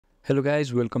Hello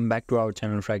guys, welcome back to our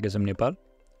channel Fragrance Nepal.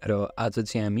 र आज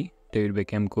चाहिँ हामी डेभिड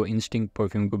बेकहमको इन्स्टिंक्ट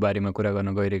पर्फ्युमको बारेमा कुरा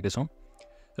गर्न गइरहेका छौं।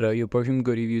 र यो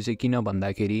पर्फ्युमको रिभ्यू चाहिँ किन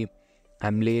भन्दाखेरि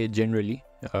हामीले जनरली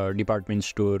डिपार्टमेन्ट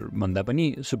स्टोर भन्दा पनि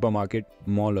सुपरमार्केट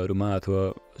मलहरुमा अथवा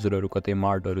हजुरहरु कतै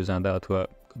मार्टहरु जाँदा अथवा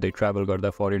कतै ट्राभल गर्दा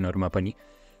फरेनहरुमा पनि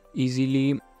इजिली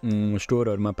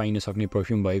स्टोरहरुमा पाइन सक्ने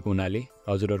पर्फ्युम भएको हुनाले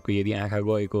हजुरहरुको यदि आँखा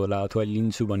गएको होला अथवा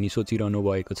लिन्छु भन्ने सोचिरहनु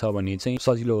भएको छ भने चाहिँ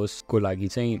सजिलो होस्को लागि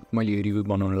चाहिँ मैले यो रिभ्यू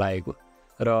बनाउन लागेको।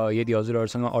 र यदि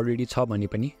हजुरहरुसँग अलरेडी छ भने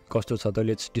पनि कस्तो छ त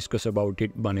लेट्स डिस्कस अबाउट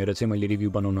इट भनेर चाहिँ मैले रिभ्यू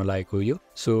बनाउन लागेको यो।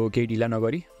 सो केही ढिला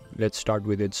नगरी let's start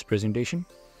with its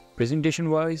presentation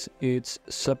wise it's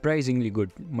surprisingly good.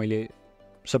 मैले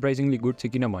सरप्राइजिङली गुड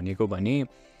चाहिँ किन भनेको भने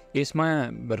यसमा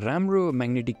राम्रो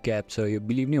म्याग्नेटिक क्याप छ, यो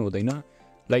बिलिभ नै हुँदैन।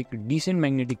 लाइक डिसेन्ट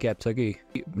म्याग्नेटिक क्याप छ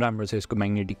कि राम्रो छ यसको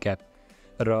म्याग्नेटिक क्याप।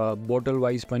 र बोटल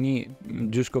वाइज पनि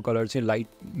जुसको कलर चाहिँ लाइट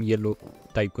येलो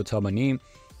टाइपको छ भने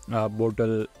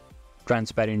बोटल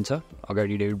ट्रान्सप्यारेन्ट छ,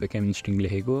 अगाडि डेभिड बेकहम इन्स्टिंक्ट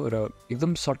लेखेको र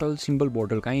एकदम सटल सिम्पल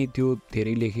बोटल, कहीँ त्यो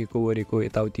धेरै लेखेको वरेको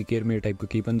यताउति केरमेर टाइपको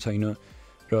केही पनि छैन।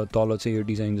 र तल चाहिँ यो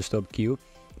डिजाइन जस्तो के हो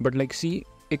बट लाइक सी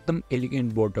एकदम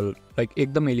एलिगेन्ट बोटल, लाइक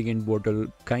एकदम एलिगेन्ट बोटल,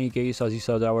 कहीँ केही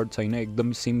सजावट छैन,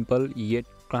 एकदम सिम्पल येट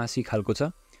क्लासिक खालको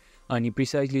छ। अनि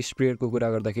प्रिसाइजली स्प्रेयरको कुरा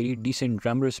गर्दाखेरि डिसेन्ट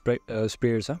राम्रो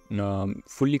स्प्रेयर छ,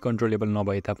 फुल्ली कन्ट्रोलेबल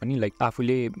नभए तापनि लाइक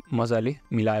आफूले मजाले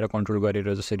मिलाएर कन्ट्रोल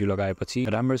गरेर जसरी लगाएपछि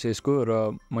राम्रो छ यसको।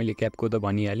 र मैले क्यापको त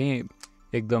भनिहालेँ,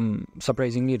 एकदम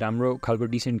सरप्राइजिङली राम्रो खालको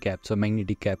डिसेन्ट क्याप छ,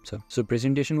 म्याग्नेटिक क्याप छ। So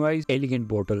presentation wise elegant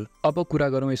bottle. अब कुरा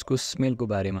गरौँ यसको स्मेलको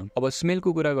बारेमा। अब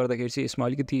स्मेलको कुरा गर्दाखेरि चाहिँ यसमा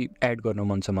अलिकति एड गर्न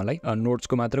मन छ मलाई,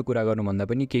 नोट्सको मात्र कुरा गर्नुभन्दा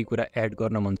पनि केही कुरा एड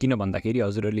गर्न मन। किन भन्दाखेरि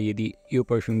हजुरहरूले यदि यो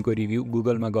पर्फ्युमको रिभ्यू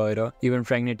गुगलमा गएर इभन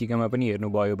फ्रेग्नेटिकामा पनि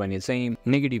हेर्नुभयो भने चाहिँ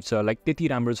नेगेटिभ छ, लाइक त्यति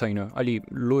राम्रो छैन, अलि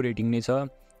लो रेटिङ नै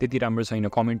छ, त्यति राम्रो छैन।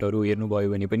 कमेन्टहरू हेर्नुभयो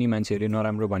भने पनि मान्छेहरूले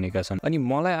नराम्रो भनेका छन्। अनि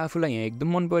मलाई आफूलाई यहाँ एकदम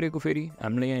मन परेको, फेरि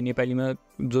हामीले यहाँ नेपालीमा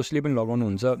जसले पनि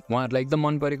लगाउनुहुन्छ उहाँहरूलाई एकदम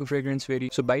मन परेको फ्रेग्रेन्स। फेरि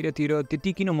सो बाहिरतिर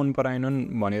त्यति किन मन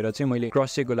पराएनन् भनेर चाहिँ मैले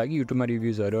क्रस चेकको लागि युट्युबमा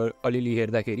रिभ्युजहरू अलिअलि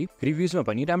हेर्दाखेरि रिभ्युजमा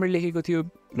पनि राम्रै लेखेको थियो,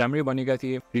 राम्रै भनेका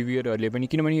थिए रिभ्युअरहरूले पनि,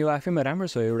 किनभने यो आफैमा राम्रो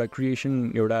छ, एउटा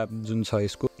क्रिएसन एउटा जुन छ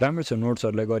यसको राम्रो छ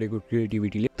नोट्सहरूलाई गरेको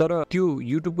क्रिएटिभिटीले। तर त्यो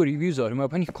युट्युबको रिभ्युजहरूमा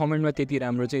पनि कमेन्टमा त्यति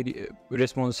राम्रो चाहिँ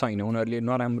रेस्पोन्स छैन, उनीहरूले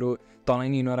नराम्रो तँलाई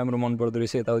नि नराम्रो मन पर्दो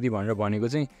रहेछ यताउति भनेर भनेको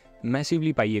चाहिँ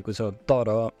म्यासिभली पाइएको छ।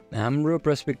 तर हाम्रो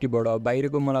पर्सपेक्टिभबाट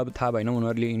बाहिरको मलाई अब थाहा भएन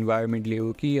उनीहरूले इन्भाइरोमेन्टले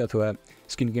हो कि अथवा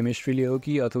स्किन केमिस्ट्रीले हो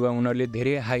कि अथवा उनीहरूले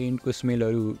धेरै हाई एन्डको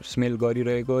स्मेल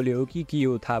गरिरहेकोले हो कि के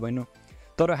हो थाहा भएन।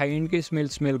 तर हाई एन्डकै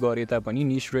स्मेल गरे तापनि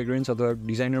निश फ्रेग्रेन्स अथवा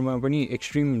डिजाइनरमा पनि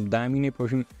एक्सट्रिम दामी नै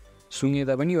पर्फ्युम सुँगे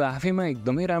तापनि यो आफैमा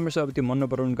एकदमै राम्रो छ। अब त्यो मन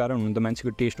नपराउनु कारण हुनु त मान्छेको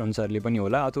टेस्ट अनुसारले पनि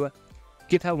होला, अथवा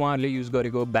के थाहा उहाँहरूले युज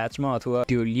गरेको ब्याचमा अथवा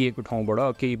त्यो लिएको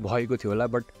ठाउँबाट केही भएको थियो होला।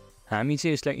 बट हामी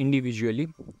चाहिँ यसलाई इन्डिभिजुअली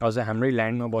अझ हाम्रै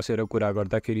ल्यान्डमा बसेर कुरा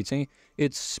गर्दाखेरि चाहिँ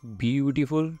it's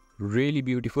beautiful, really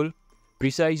beautiful.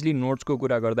 Precisely नोट्सको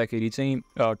कुरा गर्दाखेरि चाहिँ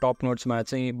टप नोट्समा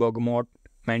चाहिँ बर्गमोट,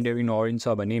 म्यान्डेरिन ओरेन्ज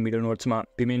छ भने मिडल नोट्समा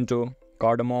पिमेन्टो,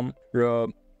 कार्डमम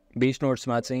र बेस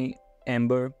नोट्समा चाहिँ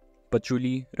एम्बर,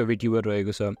 पचुली र भेटिवर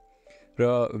रहेको छ।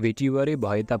 र भेटिवरै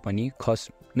भए तापनि खस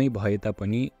नै भए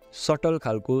तापनि सटल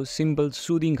खालको सिम्पल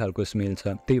सुदिङ खालको स्मेल छ,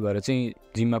 त्यही भएर चाहिँ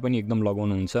जिममा पनि एकदम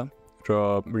लगाउनुहुन्छ।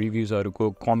 र रिभ्युजहरूको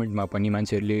कमेन्टमा पनि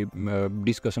मान्छेहरूले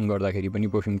डिस्कसन गर्दाखेरि पनि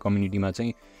पर्फ्युम कम्युनिटीमा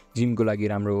चाहिँ जिमको लागि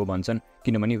राम्रो हो भन्छन्,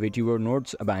 किनभने भेटिवर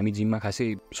नोट्स अब हामी जिममा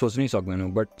खासै सोच्नै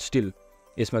सक्दैनौँ, बट स्टिल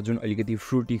यसमा जुन अलिकति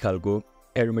फ्रुटी खालको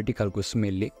एरोमेटिक खालको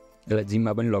स्मेलले यसलाई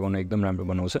जिममा पनि लगाउन एकदम राम्रो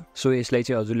बनाउँछ। सो यसलाई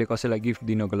चाहिँ हजुरले कसैलाई गिफ्ट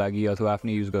दिनको लागि अथवा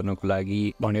आफ्नै युज गर्नको लागि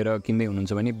भनेर किन्दै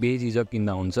हुनुहुन्छ भने बेझिझक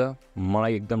किन्दा हुन्छ,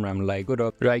 मलाई एकदम राम्रो लागेको।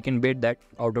 र I can bat that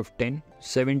out of 10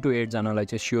 7 to 8 जनालाई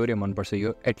चाहिँ स्योरै मनपर्छ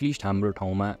यो, एटलिस्ट हाम्रो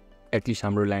ठाउँमा, एटलिस्ट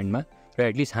हाम्रो ल्यान्डमा, र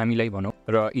एटलिस्ट हामीलाई भनौँ।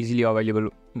 र इजिली अभाइलेबल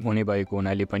हुने भएको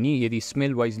हुनाले पनि यदि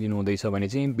स्मेल वाइज लिनु हुँदैछ भने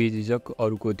चाहिँ बेझिझक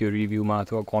अरूको त्यो रिभ्यूमा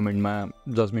अथवा कमेन्टमा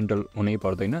जजमेन्टल हुनै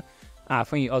पर्दैन,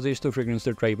 आफै अझ यस्तो फ्रेग्रेन्स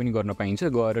त ट्राई पनि गर्न पाइन्छ,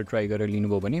 गएर ट्राई गरेर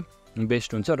लिनुभयो भने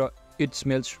बेस्ट हुन्छ। र it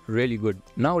smells really good.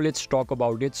 Now let's talk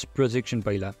about it's projection.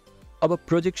 पहिला अब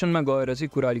प्रोजेक्सनमा गएर चाहिँ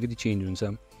कुरा अलिकति चेन्ज हुन्छ।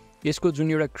 यसको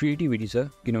जुन एउटा क्रिएटिभिटी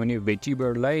छ, किनभने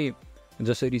भेटिबरलाई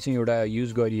जसरी चाहिँ एउटा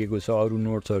युज गरिएको छ अरू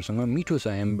नोट्सहरूसँग मिठो छ,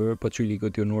 एम्बर पचुलीको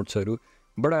त्यो नोट्सहरू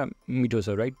बडा मिठो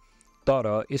छ राइट। तर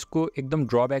यसको एकदम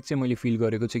ड्रब्याक चाहिँ मैले फिल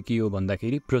गरेको चाहिँ के हो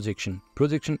भन्दाखेरि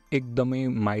प्रोजेक्सन एकदमै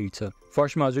माइल्ड छ।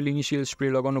 फर्स्टमा हजुरले इनिसियल स्प्रे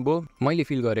लगाउनु भयो, मैले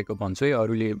फिल गरेको भन्छु है,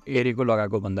 अरूले हेरेको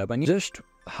लगाएको भन्दा पनि just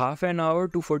half an hour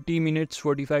to 40 minutes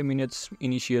 45 minutes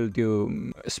initial त्यो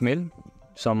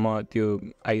स्मेलसम्म त्यो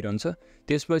आइरहन्छ।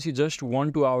 त्यसपछि जस्ट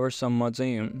 1 to 2 hours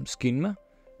चाहिँ स्किनमा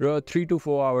र 3 to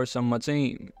 4 hours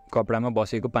चाहिँ कपडामा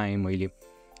बसेको पाएँ मैले।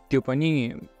 त्यो पनि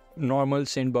नर्मल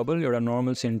सेन्ट बबल एउटा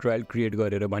नर्मल सेन्ट ट्रायल क्रिएट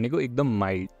गरेर भनेको एकदम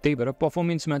माइल्ड, त्यही भएर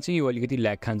पर्फर्मेन्समा चाहिँ यो अलिकति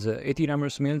ल्याक खान्छ। यति राम्रो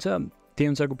स्मेल छ, त्यही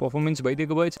अनुसारको पर्फर्मेन्स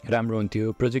भइदिएको भए राम्रो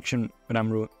हुन्थ्यो, प्रोजेक्सन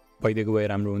राम्रो भइदिएको भए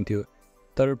राम्रो हुन्थ्यो,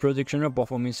 तर प्रोजेक्सन र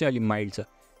पर्फर्मेन्स चाहिँ अलिक माइल्ड छ।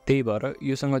 त्यही भएर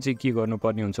योसँग चाहिँ के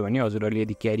गर्नुपर्ने हुन्छ भने हजुरहरूले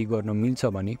यदि क्यारी गर्न मिल्छ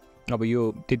भने, अब यो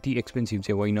त्यति एक्सपेन्सिभ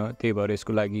चाहिँ होइन, त्यही भएर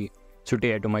यसको लागि छुट्टै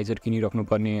एटोमाइजर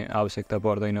किनिराख्नुपर्ने आवश्यकता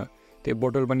पर्दैन। त्यो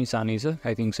बोतल पनि सानै छ,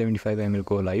 आई थिङ्क 75 ml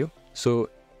को होला यो। सो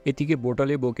यतिकै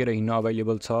बोतलै बोकेर हिँड्न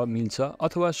अभाइलेबल छ, मिल्छ,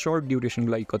 अथवा सर्ट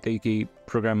ड्युरेसनको लागि कतै केही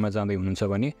प्रोग्राममा जाँदै हुनुहुन्छ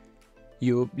भने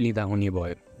यो लिँदा हुने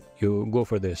भयो। यो go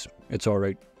for this, it's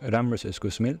all right, राम्रो छ यसको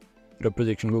स्मेल र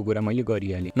प्रोजेक्सनको कुरा मैले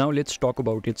गरिहालेँ। Now let's talk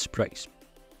about it's price.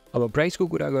 अब प्राइसको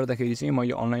कुरा गर्दाखेरि चाहिँ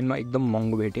मैले अनलाइनमा एकदम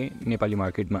महँगो भेटेँ नेपाली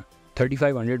मार्केटमा,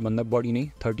 3500 भन्दा बढी नै,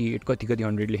 38 कति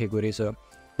 100 लेखेको रहेछ।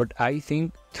 बट आई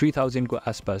थिङ्क 3000 को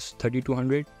आसपास,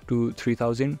 3200 to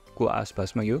 3000 को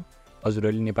आसपासमा यो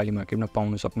हजुरहरूले नेपाली मार्केटमा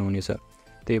पाउन सक्नुहुनेछ।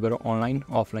 त्यही भएर अनलाइन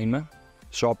अफलाइनमा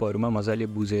सपहरूमा मजाले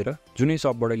बुझेर जुनै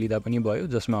सपबाट लिँदा पनि भयो,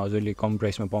 जसमा हजुरले कम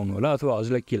प्राइसमा पाउनु होला, अथवा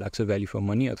हजुरलाई के लाग्छ भ्याल्यु फर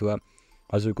मनी, अथवा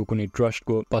हजुरको कुनै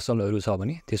ट्रस्टको पसलहरू छ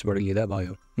भने त्यसबाट लिँदा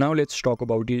भयो। Now let's talk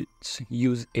about it's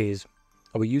usages.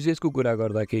 अब युजेजको कुरा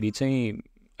गर्दाखेरि चाहिँ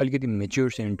अलिकति मेच्योर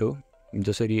सेन्ट हो,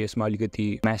 जसरी यसमा अलिकति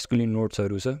म्यास्कुलिन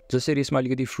नोट्सहरू छ, जसरी यसमा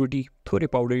अलिकति फ्रुटी थोरै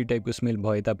पाउडरी टाइपको स्मेल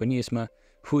भए तापनि यसमा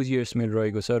फुजियर स्मेल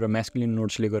रहेको छ र म्यास्कुलिन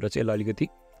नोट्सले गर्दा चाहिँ यसलाई अलिकति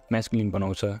म्यास्कुलिन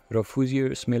बनाउँछ। र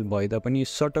फुजियर स्मेल भए तापनि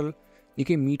सटल,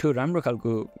 निकै मिठो, राम्रो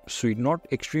खालको sweet, not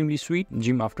extremely sweet,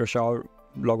 gym after सावर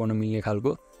लगाउन मिल्ने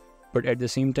खालको, but at the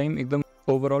same time एकदम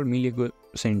ओभरअल मिलेको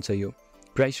सेन्ट छ यो।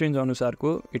 प्राइस रेन्ज अनुसारको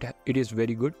इट इज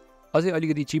भेरी गुड। अझै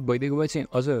अलिकति चिप भइदिएको भए चाहिँ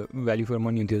अझ भ्याल्यु फर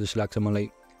मनी हुन्थ्यो जस्तो लाग्छ मलाई,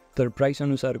 तर प्राइस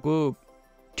अनुसारको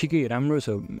ठिकै राम्रो छ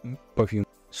पर्फ्युम।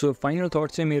 सो फाइनल थट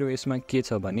चाहिँ मेरो यसमा के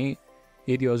छ भने,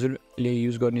 यदि हजुरले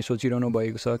युज गर्ने सोचिरहनु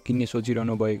भएको छ, किन्ने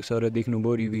सोचिरहनु भएको छ र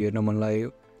देख्नुभयो, रिभ्यू हेर्न मन लाग्यो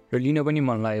र लिन पनि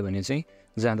मन लाग्यो भने चाहिँ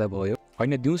जाँदा भयो।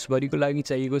 होइन दिउँसभरिको लागि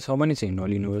चाहिएको छ भने चाहिँ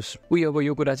नलिनुहोस्। अब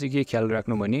यो कुरा चाहिँ के ख्याल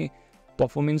राख्नु भने,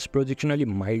 पर्फर्मेन्स प्रोजेक्सन अलिक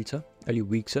माइल्ड छ, अलिक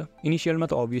विक छ। इनिसियलमा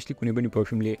त अभियसली कुनै पनि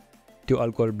पर्फ्युमले त्यो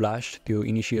अल्कोहल ब्लास्ट, त्यो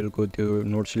इनिसियलको त्यो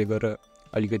नोट्सले गरेर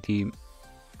अलिकति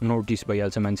नोटिस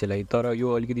भइहाल्छ मान्छेलाई, तर यो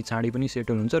अलिकति चाँडै पनि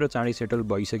सेटल हुन्छ र चाँडै सेटल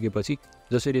भइसकेपछि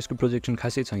जसरी यसको प्रोजेक्सन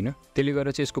खासै छैन, त्यसले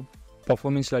गर्दा चाहिँ यसको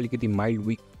पर्फर्मेन्सलाई अलिकति माइल्ड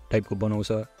विक टाइपको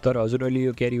बनाउँछ। तर हजुरहरूले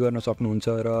यो क्यारी गर्न सक्नुहुन्छ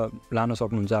र लान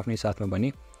सक्नुहुन्छ आफ्नै साथमा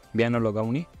भने बिहान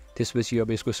लगाउने, त्यसपछि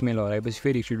अब यसको स्मेल हराएपछि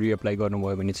फेरि एकचोटि रिअप्लाई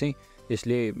गर्नुभयो भने चाहिँ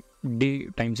यसले डे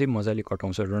टाइम चाहिँ मजाले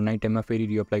कटाउँछ र नाइट टाइममा फेरि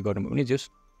रिअप्लाई गर्नुभयो भने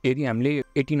जस्ट यदि हामीले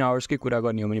 18 आवर्सकै कुरा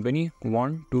गर्ने हो भने पनि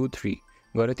 1 2 3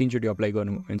 गरेर 3 चोटि अप्लाई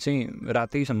गर्नुभयो भने चाहिँ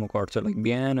रातैसम्म कट्छ, लाइक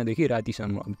बिहानदेखि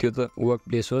रातिसम्म। अब त्यो त वर्क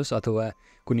प्लेस होस् अथवा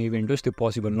कुनै इभेन्ट होस् त्यो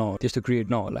पोसिबल नहो, त्यस्तो क्रिएट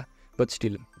नहोला, बट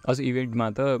स्टिल अझ इभेन्टमा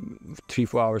त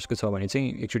 3-4 आवर्सको छ भने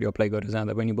चाहिँ एकचोटि अप्लाई गरेर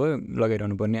जाँदा पनि भयो,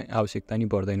 लगाइरहनु पर्ने आवश्यकता नि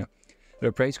पर्दैन। र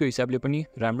प्राइसको हिसाबले पनि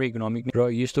राम्रो इकोनोमिक, र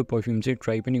यस्तो पर्फ्युम चाहिँ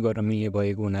ट्राई पनि गर्न मिल्ने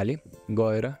भएको हुनाले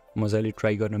गएर मजाले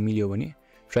ट्राई गर्न मिल्यो भने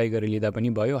ट्राई गरेर लिँदा पनि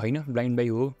भयो। होइन ब्लाइन्ड बाई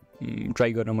हो,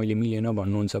 ट्राई गर्न मैले मिलेन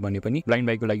भन्नुहुन्छ भने पनि ब्लाइन्ड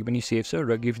बाईको लागि पनि सेफ छ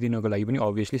र गिफ्ट दिनको लागि पनि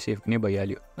अभियसली सेफ नै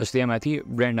भइहाल्यो। जस्तै यहाँ माथि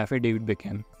ब्रान्ड आफै डेभिड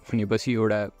बेकह्याम भनेपछि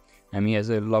एउटा हामी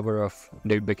as a lover of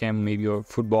David बेकह्याम, maybe यो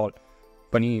फुटबल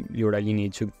पनि एउटा लिने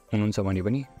इच्छुक हुनुहुन्छ भने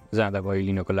पनि जाँदा भयो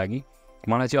लिनको लागि।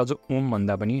 मलाई चाहिँ अझ ओम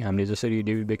भन्दा पनि हामीले जसरी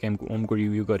डेभिड बेकह्यामको ओमको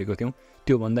रिभ्यू गरेको थियौँ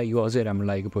त्योभन्दा यो अझै राम्रो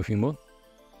लागेको पर्फ्युम हो।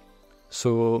 So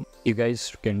you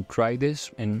guys can try this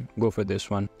and go for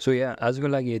this one. So या आजको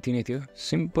लागि यति नै थियो,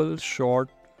 सिम्पल सर्ट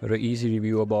र इजी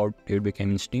रिभ्यू अबाउट डेभिड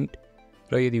बेकह्याम इन्स्टिङ्क्ट।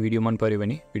 र यदि भिडियो मन पऱ्यो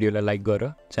भने भिडियोलाई लाइक गरेर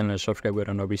च्यानललाई सब्सक्राइब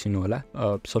गरेर नबिर्सिनु होला।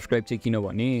 सब्सक्राइब चाहिँ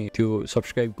किनभने त्यो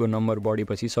सब्सक्राइबको नम्बर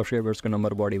बढेपछि, सब्सक्राइबर्सको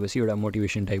नम्बर बढेपछि एउटा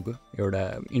मोटिभेसन टाइपको, एउटा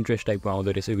इन्ट्रेस्ट टाइपको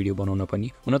आउँदो रहेछ भिडियो बनाउन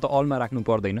पनि। हुन त अलमा राख्नु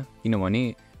पर्दैन, किनभने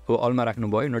अब अलमा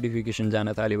राख्नुभयो नोटिफिकेसन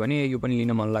जान थाल्यो भने यो पनि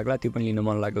लिन मन लाग्ला, त्यो पनि लिन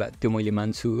मन लाग्ला, त्यो मैले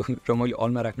मान्छु र मैले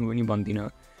अलमा राख्नु पनि भन्दिनँ।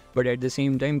 But at the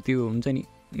same time त्यो हुन्छ नि,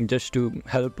 just to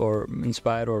help or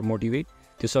inspire or motivate,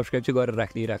 त्यो सब्सक्राइब चाहिँ गरेर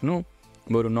राख्दै राख्नु,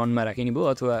 बरु ननमा राखे नि भयो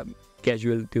अथवा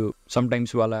क्याजुअल त्यो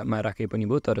समटाइम्सवालामा राखे पनि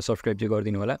भयो, तर सब्सक्राइब चाहिँ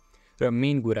गरिदिनु होला। र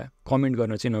मेन कुरा कमेन्ट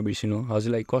गर्न चाहिँ नबिर्सिनु,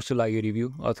 हजुरलाई कस्तो लाग्यो रिभ्यू,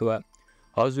 अथवा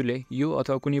हजुरले यो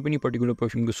अथवा कुनै पनि पर्टिकुलर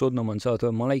पर्फ्युमको सोध्न मन छ,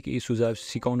 अथवा मलाई केही सुझाव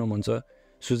सिकाउन मन छ,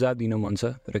 सुझाव दिन मन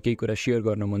छ र केही कुरा सेयर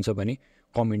गर्न मन छ भने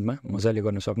कमेन्टमा मजाले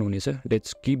गर्न सक्नुहुनेछ।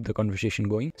 Let's keep the conversation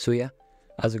going. So या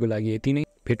आजको लागि यति नै,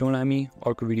 भेटौँला हामी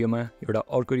अर्को भिडियोमा एउटा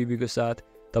अर्को रिभ्यूको साथ।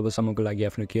 तबसम्मको लागि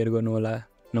आफ्नो केयर गर्नुहोला।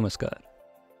 नमस्कार।